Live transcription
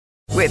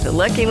With the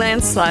Lucky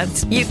Land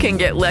Slots, you can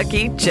get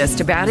lucky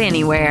just about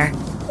anywhere.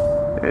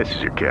 This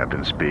is your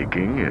captain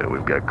speaking.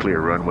 We've got clear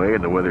runway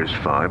and the weather's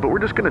fine, but we're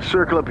just going to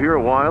circle up here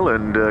a while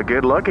and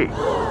get lucky.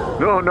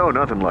 No,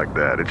 nothing like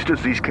that. It's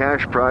just these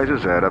cash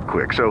prizes add up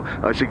quick. So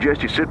I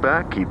suggest you sit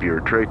back, keep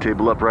your tray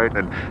table upright,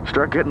 and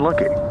start getting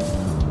lucky.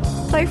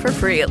 Play for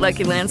free at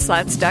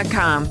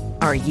LuckyLandSlots.com.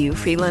 Are you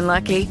feeling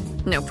lucky?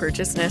 No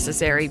purchase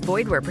necessary.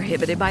 Void where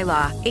prohibited by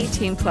law.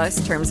 18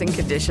 plus terms and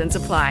conditions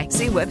apply.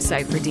 See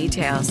website for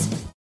details.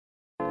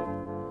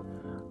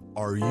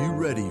 Are you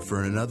ready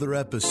for another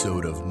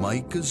episode of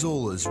Mike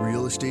Gazzola's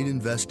Real Estate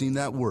Investing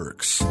That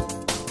Works?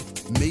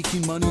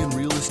 Making money in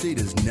real estate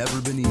has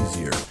never been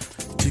easier.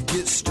 To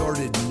get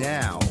started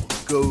now,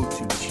 go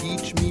to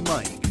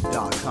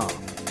teachmemike.com.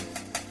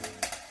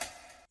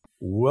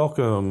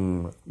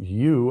 Welcome.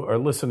 You are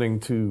listening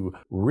to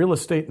Real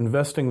Estate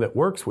Investing That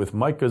Works with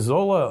Mike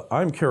Gazzola.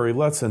 I'm Kerry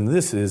Lutz, and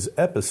this is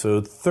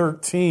episode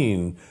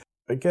 13.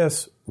 I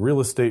guess real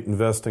estate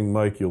investing,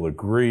 Mike, you'll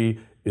agree,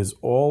 is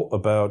all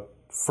about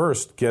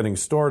first getting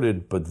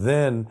started, but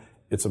then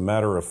it's a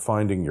matter of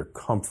finding your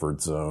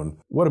comfort zone.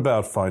 What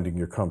about finding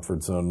your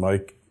comfort zone,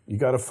 Mike? You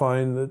got to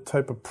find the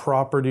type of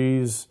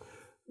properties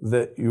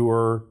that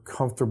you're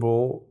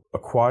comfortable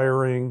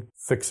acquiring,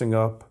 fixing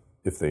up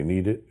if they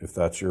need it, if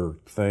that's your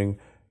thing,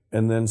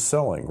 and then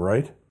selling,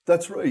 right?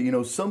 That's right. You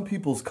know, some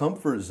people's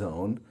comfort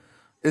zone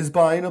is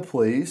buying a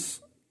place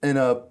in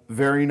a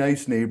very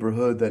nice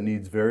neighborhood that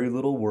needs very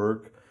little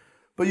work,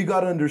 but you got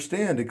to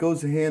understand it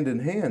goes hand in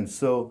hand.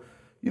 So,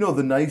 you know,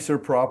 the nicer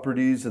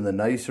properties and the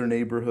nicer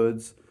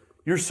neighborhoods,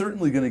 you're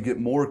certainly going to get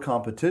more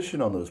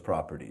competition on those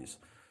properties.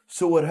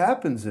 So what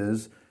happens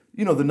is,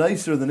 you know, the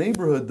nicer the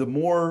neighborhood, the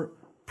more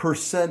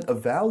percent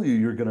of value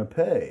you're going to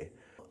pay.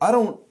 I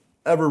don't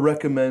ever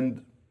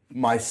recommend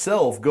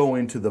myself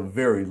going to the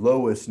very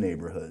lowest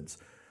neighborhoods,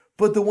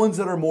 but the ones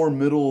that are more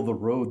middle of the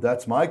road,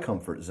 that's my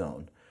comfort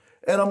zone.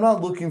 And I'm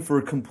not looking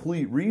for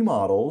complete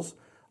remodels.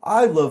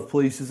 I love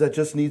places that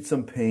just need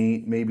some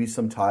paint, maybe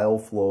some tile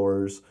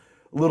floors,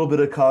 a little bit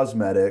of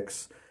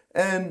cosmetics.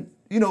 And,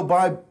 you know,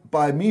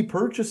 by me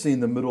purchasing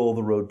the middle of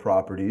the road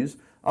properties,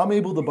 I'm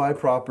able to buy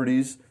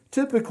properties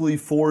typically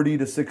 40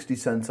 to 60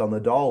 cents on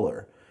the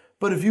dollar.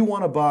 But if you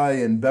want to buy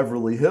in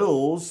Beverly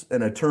Hills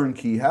in a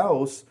turnkey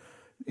house,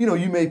 you know,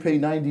 you may pay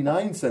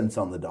 99 cents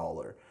on the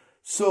dollar.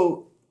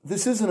 So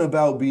this isn't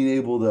about being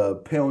able to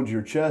pound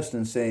your chest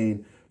and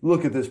saying,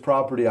 look at this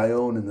property I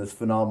own in this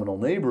phenomenal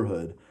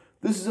neighborhood.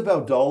 This is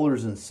about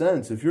dollars and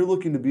cents. If you're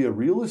looking to be a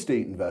real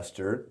estate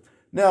investor,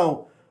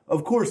 now,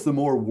 of course, the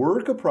more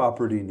work a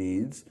property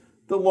needs,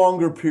 the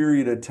longer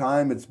period of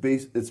time it's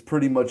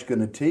pretty much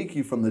going to take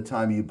you from the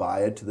time you buy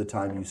it to the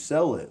time you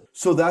sell it.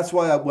 So that's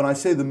why when I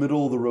say the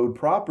middle of the road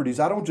properties,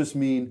 I don't just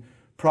mean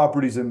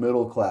properties in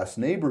middle class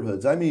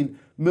neighborhoods. I mean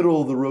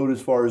middle of the road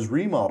as far as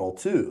remodel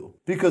too.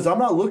 Because I'm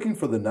not looking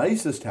for the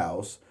nicest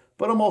house,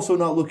 but I'm also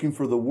not looking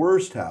for the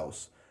worst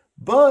house.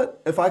 But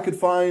if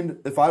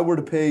I were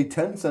to pay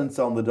 10 cents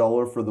on the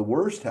dollar for the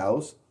worst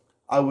house,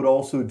 I would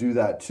also do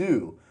that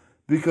too.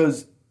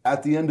 Because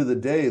at the end of the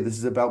day, this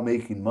is about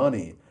making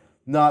money,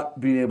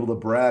 not being able to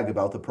brag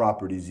about the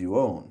properties you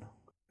own.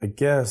 I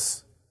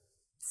guess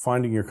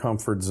finding your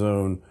comfort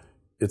zone,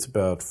 it's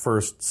about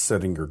first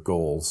setting your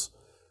goals.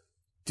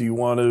 Do you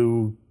want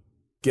to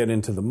get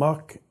into the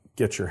muck,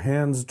 get your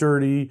hands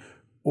dirty,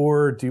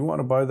 or do you want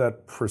to buy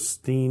that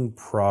pristine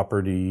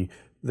property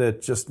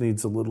that just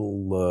needs a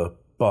little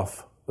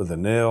buff of the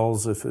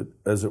nails,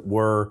 as it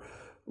were,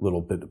 a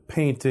little bit of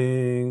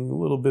painting, a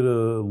little bit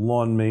of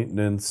lawn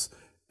maintenance,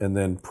 and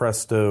then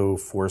presto,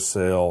 for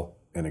sale,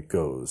 and it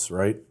goes,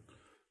 right?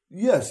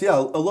 Yes, yeah.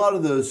 A lot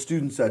of the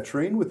students that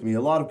train with me,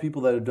 a lot of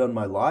people that have done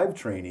my live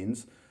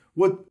trainings,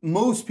 what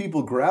most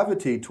people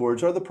gravitate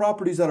towards are the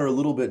properties that are a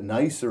little bit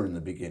nicer in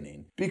the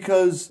beginning.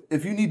 Because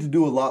if you need to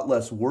do a lot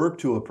less work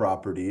to a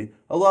property,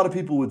 a lot of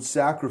people would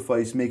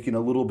sacrifice making a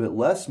little bit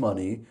less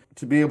money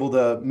to be able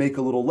to make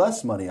a little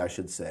less money, I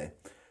should say.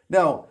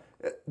 Now,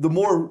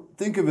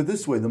 think of it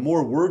this way, the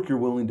more work you're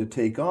willing to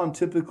take on,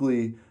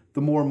 typically the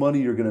more money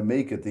you're going to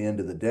make at the end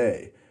of the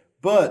day.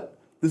 But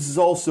this is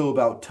also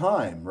about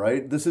time,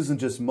 right? This isn't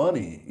just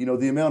money. You know,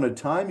 the amount of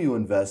time you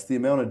invest, the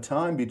amount of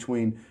time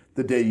between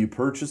the day you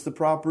purchase the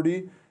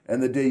property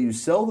and the day you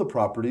sell the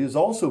property is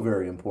also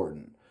very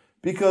important.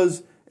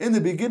 Because in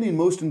the beginning,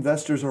 most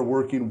investors are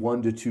working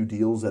 1 to 2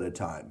 deals at a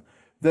time.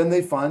 Then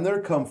they find their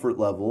comfort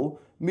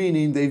level,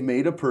 meaning they've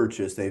made a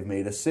purchase, they've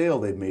made a sale,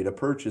 they've made a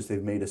purchase,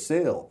 they've made a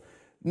sale.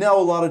 Now,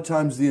 a lot of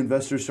times the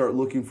investors start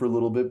looking for a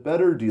little bit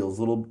better deals,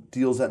 little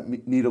deals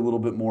that need a little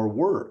bit more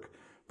work.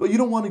 But you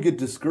don't want to get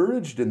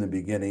discouraged in the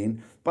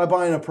beginning by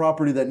buying a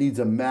property that needs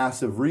a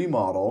massive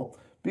remodel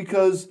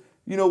because,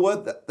 you know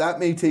what, that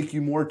may take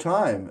you more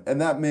time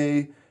and that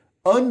may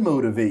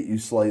unmotivate you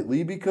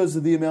slightly because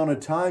of the amount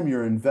of time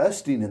you're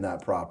investing in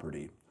that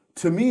property.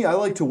 To me, I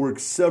like to work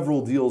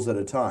several deals at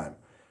a time.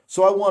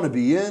 So I want to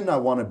be in, I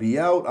want to be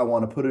out, I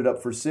want to put it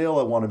up for sale,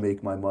 I want to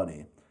make my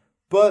money.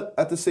 But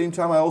at the same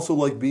time, I also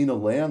like being a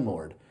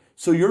landlord.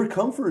 So your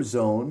comfort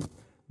zone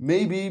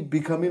may be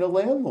becoming a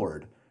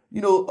landlord.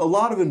 a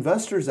lot of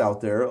investors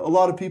out there, a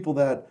lot of people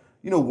that,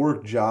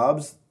 work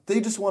jobs, they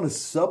just want to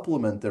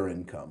supplement their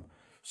income.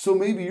 So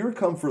maybe your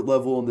comfort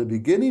level in the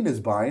beginning is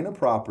buying a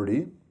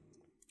property.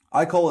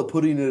 I call it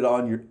putting it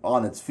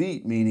on its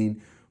feet,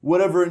 meaning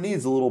whatever it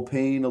needs, a little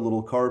paint, a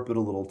little carpet,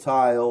 a little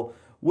tile,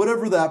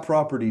 whatever that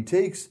property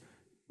takes,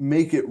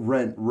 make it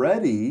rent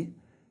ready,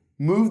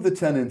 move the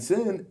tenants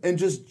in, and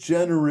just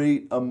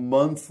generate a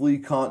monthly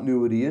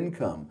continuity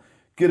income.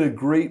 Get a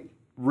great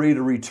rate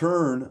of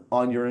return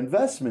on your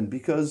investment,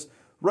 because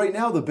right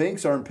now the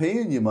banks aren't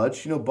paying you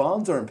much,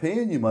 bonds aren't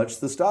paying you much,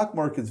 the stock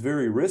market's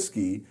very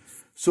risky.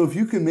 So if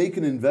you can make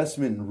an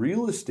investment in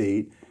real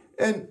estate,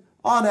 and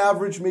on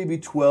average maybe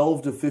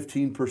 12 to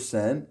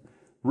 15%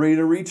 rate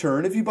of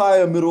return, if you buy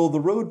a middle of the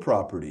road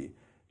property,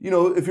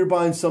 if you're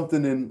buying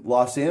something in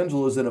Los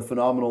Angeles in a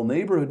phenomenal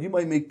neighborhood, you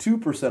might make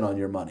 2% on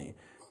your money,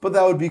 but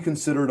that would be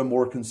considered a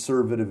more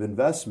conservative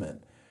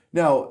investment.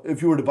 Now,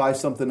 if you were to buy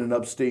something in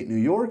upstate New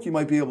York, you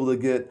might be able to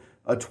get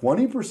a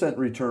 20%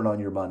 return on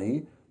your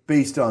money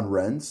based on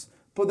rents,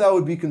 but that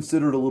would be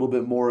considered a little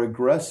bit more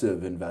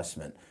aggressive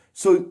investment.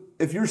 So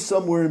if you're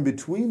somewhere in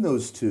between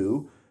those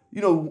two,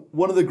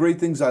 one of the great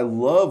things I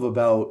love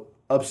about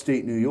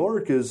upstate New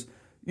York is,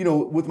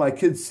 with my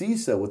kids'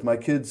 CISA, with my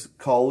kids'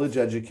 college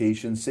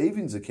education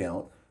savings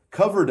account,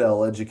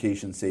 Coverdell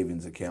education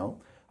savings account,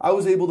 I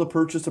was able to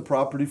purchase a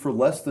property for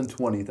less than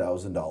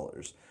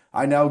 $20,000.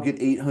 I now get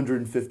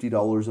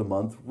 $850 a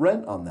month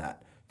rent on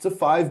that. It's a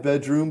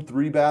 5-bedroom,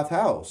 3-bath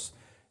house.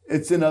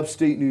 It's in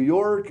upstate New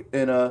York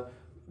in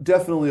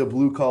definitely a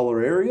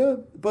blue-collar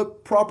area,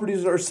 but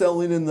properties are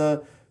selling in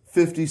the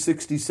 $50,000,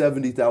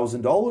 $60,000,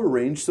 $70,000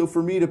 range. So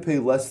for me to pay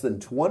less than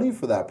 $20,000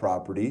 for that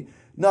property,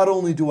 not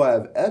only do I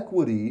have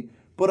equity,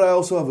 but I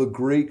also have a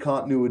great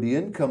continuity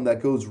income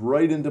that goes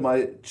right into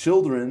my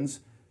children's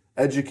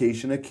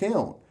education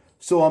account.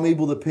 So I'm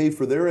able to pay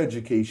for their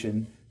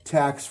education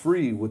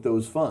tax-free with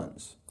those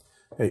funds.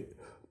 Hey,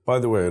 by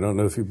the way, I don't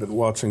know if you've been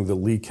watching the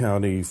Lee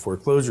County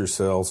foreclosure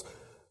sales.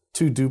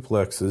 2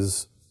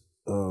 duplexes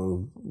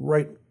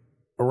right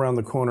around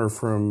the corner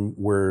from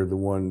where the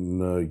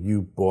one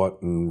you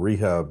bought and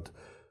rehabbed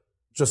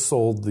just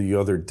sold the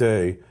other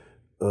day.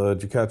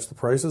 Did you catch the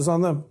prices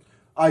on them?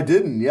 I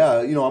didn't, yeah.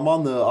 I'm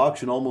on the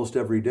auction almost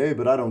every day,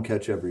 but I don't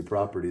catch every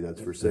property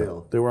that's for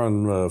sale. They were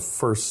on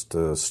First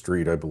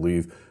Street, I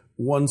believe.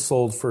 One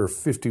sold for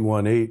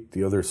 $51,800,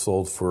 the other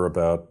sold for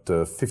about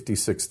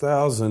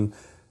 $56,000,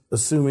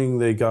 assuming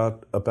they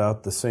got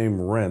about the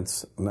same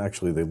rents. And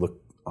actually, they look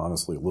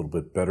honestly a little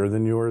bit better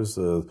than yours.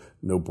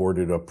 No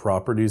boarded up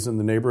properties in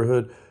the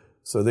neighborhood,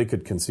 so they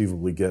could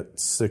conceivably get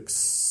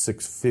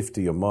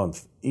 $650 a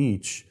month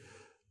each.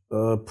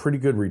 Pretty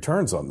good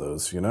returns on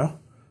those,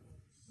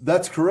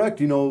 That's correct.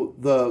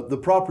 The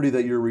property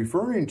that you're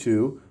referring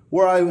to,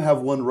 where I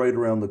have one right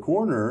around the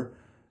corner,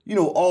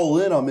 all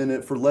in, I'm in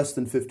it for less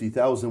than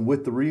 $50,000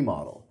 with the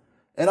remodel.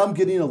 And I'm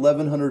getting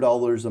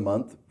 $1,100 a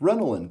month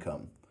rental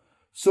income.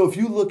 So if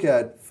you look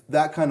at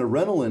that kind of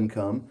rental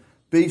income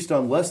based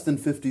on less than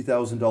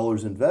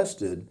 $50,000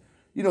 invested,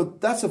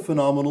 that's a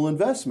phenomenal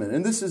investment.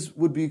 And this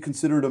would be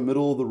considered a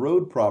middle of the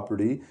road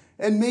property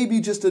and maybe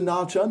just a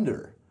notch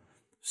under.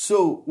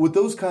 So with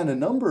those kind of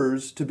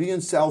numbers, to be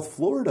in South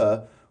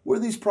Florida, where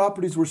these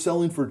properties were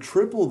selling for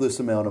triple this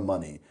amount of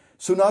money.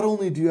 So not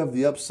only do you have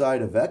the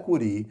upside of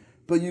equity,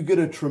 but you get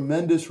a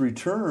tremendous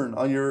return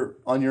on your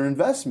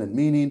investment,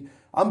 meaning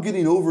I'm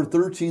getting over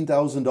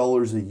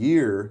 $13,000 a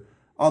year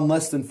on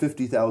less than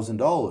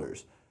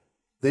 $50,000.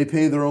 They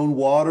pay their own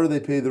water, they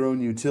pay their own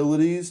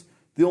utilities.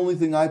 The only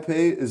thing I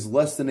pay is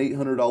less than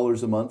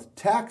 $800 a month,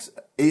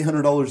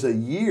 $800 a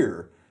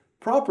year,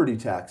 property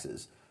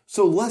taxes.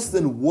 So less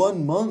than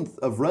 1 month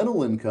of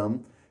rental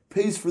income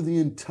pays for the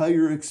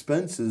entire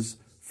expenses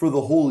for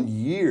the whole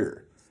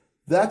year.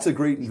 That's a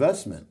great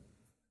investment.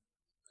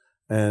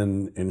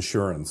 And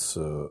insurance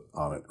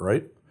on it,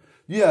 right?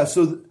 Yeah,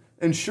 so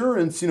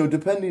insurance,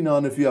 depending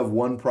on if you have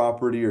 1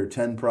 property or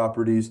 10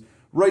 properties,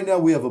 right now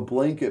we have a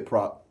blanket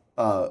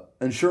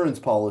insurance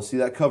policy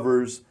that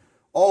covers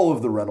all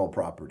of the rental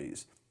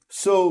properties.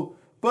 So,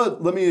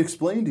 but let me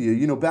explain to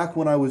you, back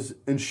when I was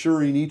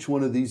insuring each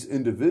one of these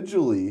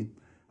individually,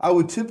 I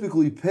would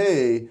typically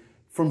pay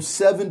from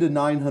 $700 to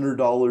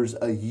 $900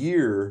 a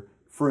year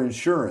for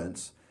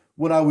insurance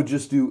when I would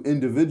just do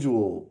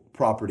individual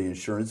property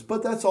insurance.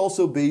 But that's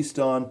also based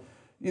on,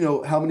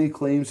 how many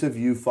claims have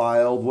you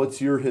filed?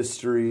 What's your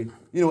history?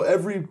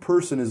 Every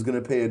person is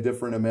going to pay a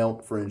different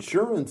amount for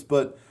insurance.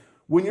 But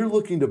when you're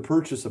looking to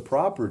purchase a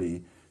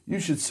property, you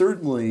should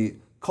certainly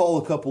call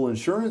a couple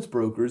insurance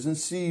brokers and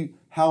see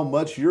how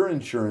much your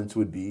insurance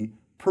would be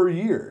per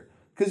year.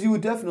 Because you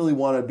would definitely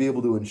want to be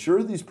able to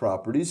insure these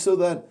properties so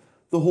that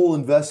the whole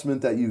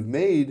investment that you've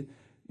made,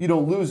 you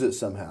don't lose it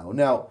somehow.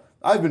 Now,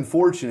 I've been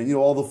fortunate,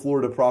 all the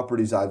Florida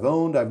properties I've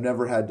owned, I've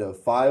never had to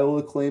file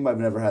a claim. I've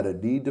never had a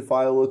need to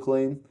file a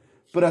claim.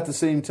 But at the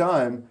same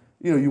time,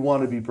 you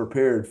want to be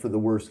prepared for the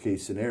worst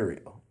case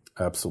scenario.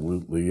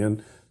 Absolutely.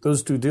 And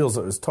those 2 deals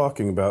I was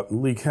talking about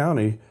in Lee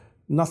County,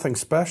 nothing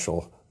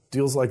special.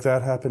 deals like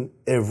that happen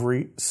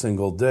every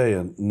single day,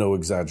 and no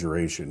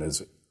exaggeration,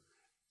 is it?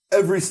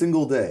 Every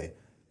single day.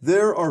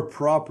 There are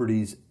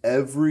properties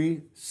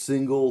every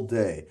single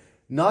day,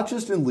 not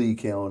just in Lee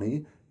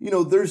County.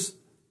 There's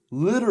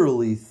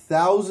literally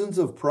thousands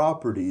of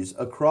properties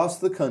across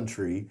the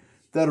country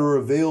that are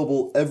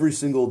available every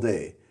single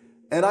day.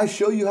 And I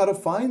show you how to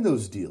find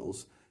those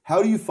deals.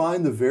 How do you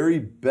find the very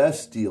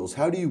best deals?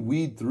 How do you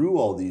weed through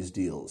all these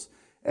deals?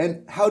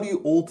 And how do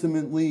you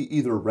ultimately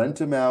either rent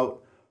them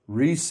out,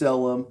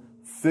 resell them,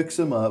 fix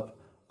them up?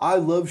 I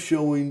love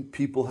showing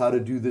people how to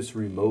do this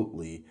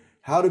remotely,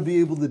 how to be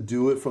able to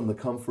do it from the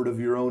comfort of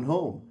your own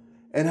home,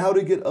 and how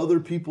to get other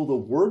people to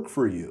work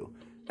for you,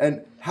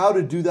 and how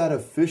to do that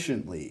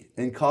efficiently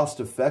and cost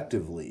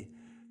effectively.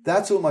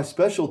 That's what my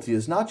specialty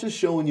is, not just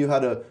showing you how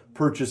to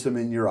purchase them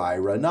in your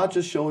IRA, not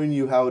just showing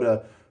you how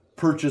to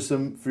purchase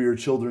them for your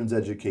children's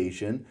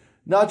education,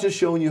 not just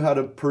showing you how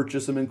to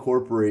purchase them in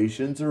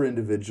corporations or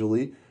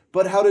individually,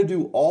 but how to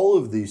do all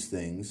of these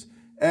things.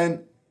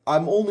 And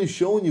I'm only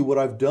showing you what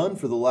I've done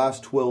for the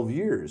last 12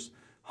 years.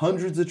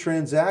 Hundreds of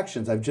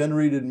transactions. I've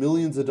generated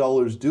millions of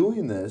dollars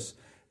doing this.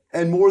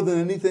 And more than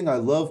anything, I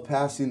love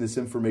passing this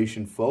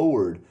information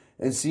forward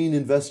and seeing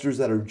investors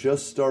that are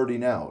just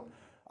starting out.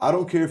 I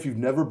don't care if you've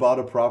never bought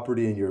a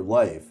property in your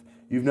life.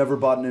 You've never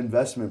bought an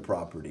investment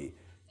property.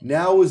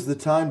 Now is the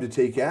time to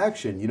take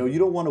action. You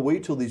don't want to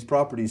wait till these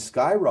properties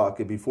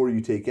skyrocket before you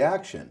take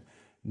action.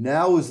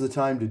 Now is the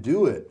time to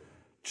do it.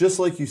 Just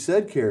like you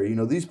said, Carrie,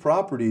 these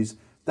properties,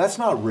 that's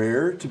not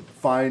rare to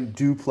find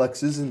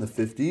duplexes in the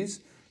 50s.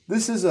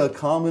 This is a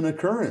common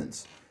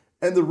occurrence.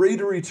 And the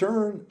rate of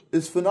return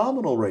is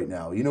phenomenal right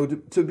now.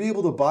 To be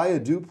able to buy a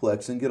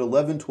duplex and get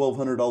 $1,100,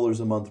 $1,200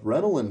 a month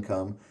rental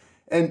income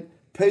and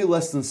pay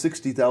less than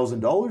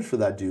 $60,000 for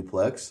that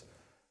duplex,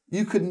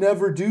 you could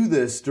never do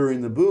this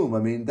during the boom. I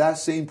mean, that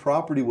same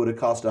property would have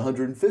cost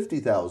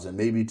 $150,000,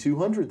 maybe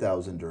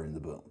 $200,000 during the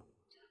boom.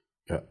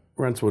 Yeah,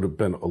 rents would have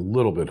been a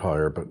little bit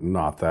higher, but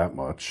not that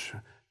much.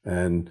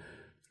 And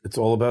it's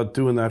all about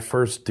doing that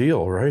first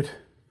deal, right?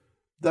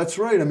 That's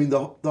right. I mean,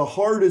 the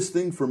hardest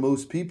thing for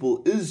most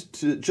people is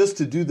to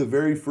do the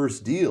very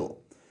first deal.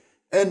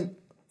 And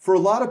for a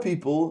lot of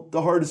people,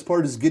 the hardest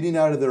part is getting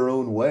out of their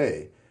own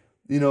way.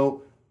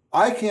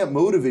 I can't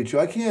motivate you.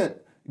 I can't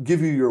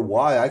give you your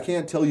why. I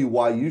can't tell you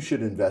why you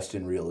should invest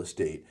in real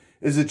estate.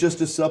 Is it just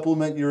to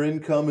supplement your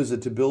income? Is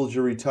it to build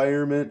your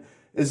retirement?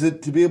 Is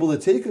it to be able to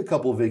take a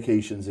couple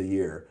vacations a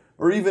year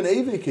or even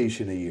a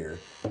vacation a year?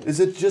 Is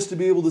it just to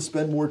be able to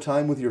spend more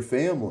time with your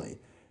family?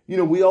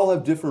 We all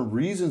have different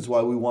reasons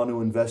why we want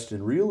to invest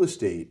in real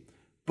estate,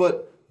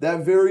 but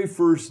that very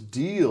first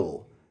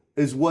deal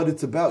is what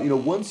it's about.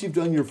 Once you've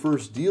done your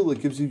first deal,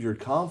 it gives you your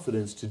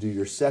confidence to do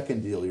your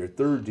second deal, your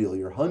third deal,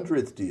 your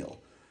 100th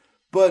deal.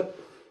 But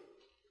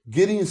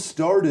getting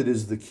started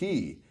is the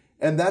key.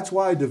 And that's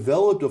why I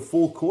developed a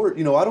full course.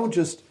 I don't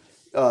just,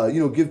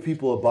 give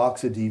people a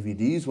box of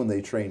DVDs when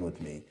they train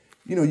with me.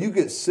 You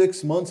get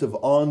 6 months of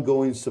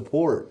ongoing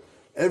support.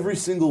 Every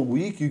single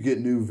week you get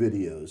new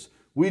videos.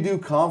 We do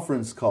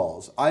conference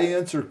calls. I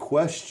answer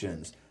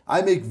questions.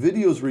 I make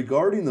videos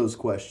regarding those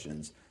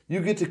questions.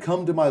 You get to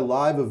come to my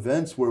live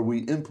events where we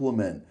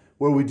implement,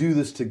 where we do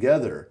this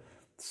together.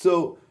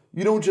 So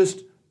you don't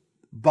just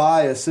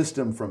buy a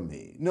system from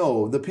me.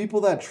 No, the people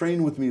that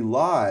train with me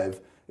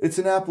live, it's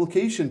an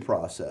application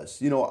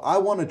process. I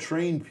want to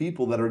train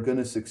people that are going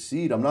to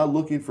succeed. I'm not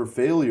looking for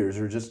failures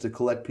or just to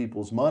collect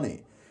people's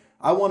money.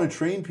 I want to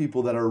train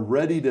people that are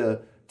ready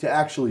to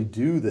actually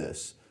do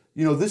this.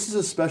 This is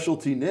a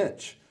specialty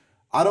niche.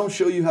 I don't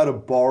show you how to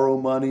borrow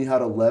money, how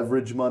to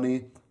leverage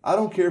money. I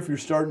don't care if you're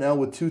starting out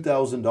with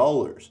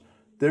 $2,000.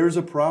 There's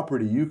a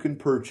property you can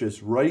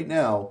purchase right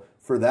now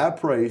for that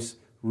price,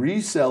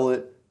 resell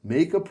it,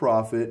 make a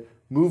profit,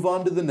 move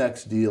on to the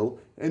next deal,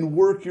 and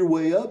work your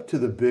way up to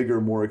the bigger,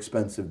 more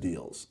expensive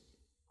deals.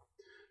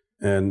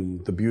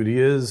 And the beauty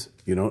is,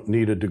 you don't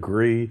need a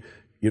degree,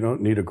 you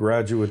don't need a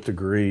graduate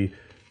degree,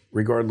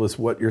 regardless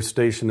what your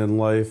station in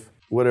life,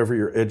 whatever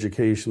your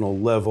educational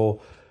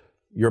level,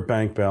 your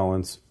bank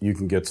balance, you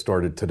can get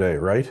started today,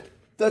 right?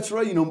 That's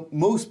right.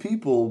 Most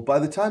people, by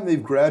the time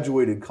they've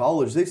graduated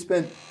college, they've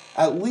spent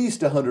at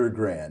least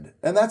 $100,000,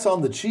 and that's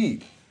on the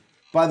cheap.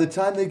 By the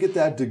time they get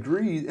that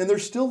degree, and they're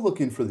still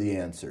looking for the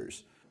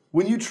answers.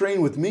 When you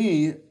train with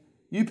me,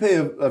 you pay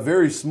a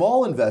very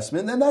small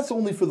investment, and that's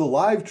only for the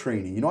live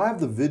training. I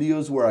have the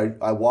videos where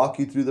I walk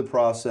you through the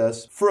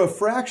process for a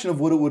fraction of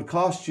what it would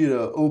cost you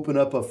to open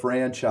up a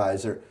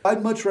franchise. Or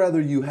I'd much rather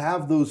you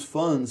have those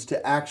funds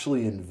to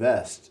actually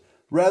invest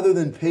rather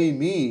than pay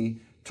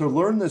me to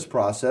learn this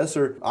process.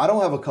 Or I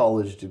don't have a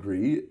college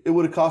degree. It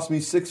would have cost me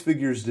 6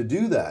 figures to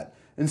do that.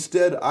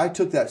 Instead, I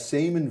took that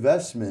same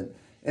investment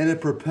and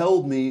it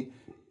propelled me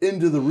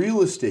into the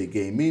real estate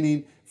game,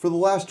 meaning for the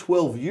last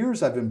 12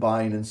 years, I've been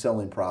buying and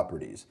selling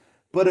properties.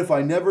 But if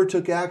I never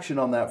took action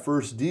on that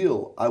first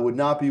deal, I would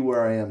not be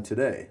where I am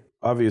today.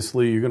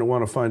 Obviously, you're going to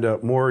want to find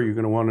out more. You're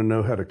going to want to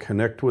know how to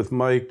connect with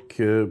Mike.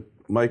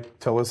 Mike,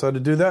 tell us how to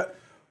do that.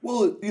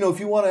 Well, if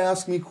you want to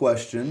ask me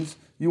questions,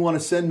 you want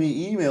to send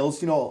me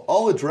emails,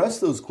 I'll address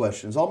those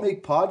questions. I'll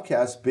make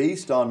podcasts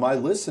based on my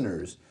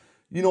listeners.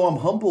 I'm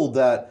humbled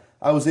that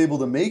I was able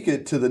to make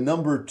it to the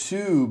number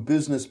 2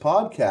 business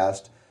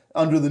podcast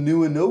under the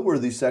new and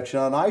noteworthy section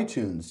on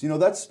iTunes.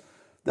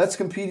 That's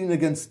competing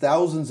against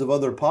thousands of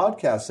other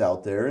podcasts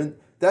out there, and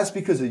that's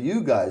because of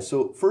you guys.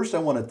 So first, I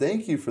want to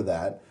thank you for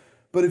that.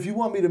 But if you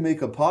want me to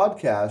make a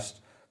podcast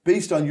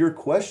based on your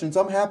questions,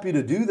 I'm happy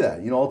to do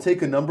that. I'll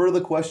take a number of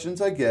the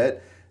questions I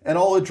get, and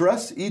I'll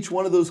address each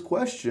one of those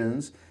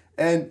questions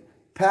and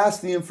pass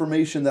the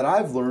information that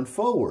I've learned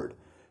forward.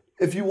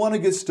 If you want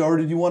to get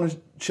started, you want to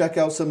check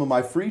out some of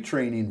my free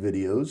training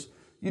videos,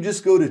 you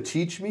just go to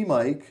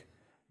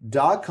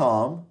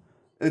teachmemike.com.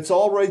 It's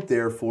all right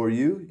there for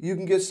you. You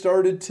can get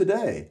started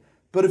today.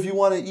 But if you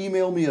want to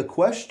email me a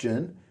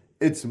question,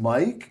 it's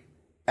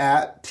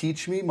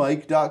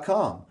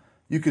mike@teachmemike.com.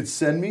 You could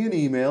send me an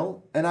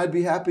email, and I'd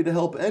be happy to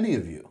help any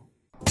of you.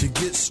 To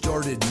get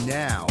started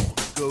now,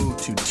 go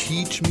to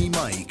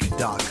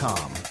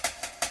teachmemike.com.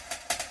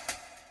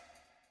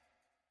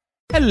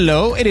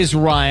 Hello, it is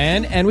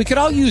Ryan, and we could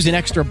all use an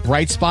extra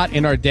bright spot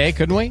in our day,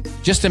 couldn't we?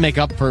 Just to make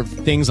up for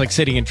things like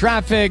sitting in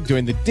traffic,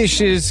 doing the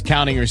dishes,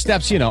 counting your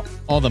steps,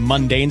 all the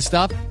mundane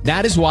stuff.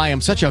 That is why I'm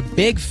such a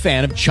big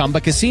fan of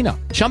Chumba Casino.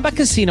 Chumba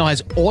Casino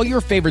has all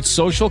your favorite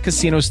social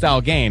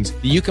casino-style games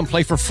that you can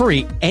play for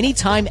free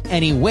anytime,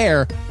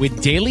 anywhere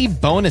with daily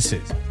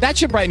bonuses. That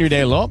should brighten your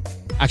day a little.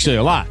 Actually,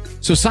 a lot.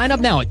 So sign up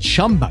now at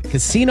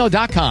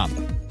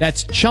ChumbaCasino.com.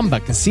 That's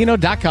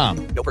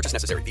ChumbaCasino.com. No purchase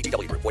necessary.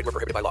 VGW Group. Void where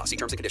prohibited by law. See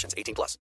terms and conditions. 18+.